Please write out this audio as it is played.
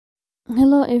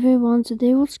Hello everyone,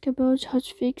 today we'll talk about how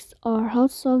to fix or how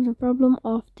to solve the problem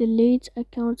of delayed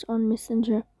accounts on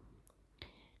Messenger.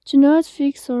 To know how to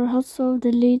fix or how to solve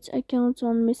delayed account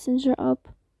on Messenger app,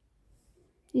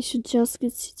 you should just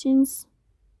get settings.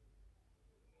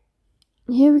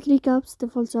 Here we click apps,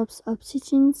 default apps, app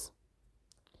settings.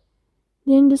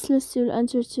 Then this list you'll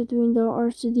enter to the window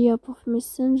or to the app of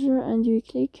Messenger and you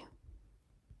click.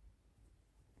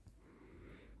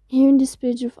 Here in this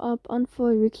page of app info,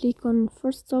 you click on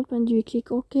first stop and you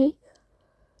click OK.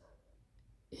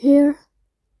 Here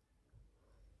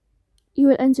you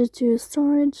will enter to your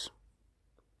storage.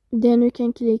 Then we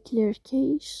can click clear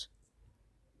cache.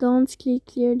 Don't click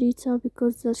clear data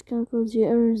because that can cause you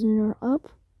errors in your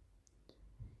app.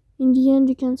 In the end,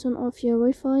 you can turn off your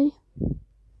Wi-Fi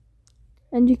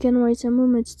and you can wait a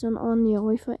moment to turn on your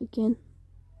Wi-Fi again.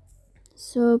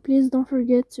 So please don't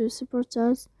forget to support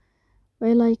us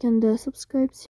by like and subscribe.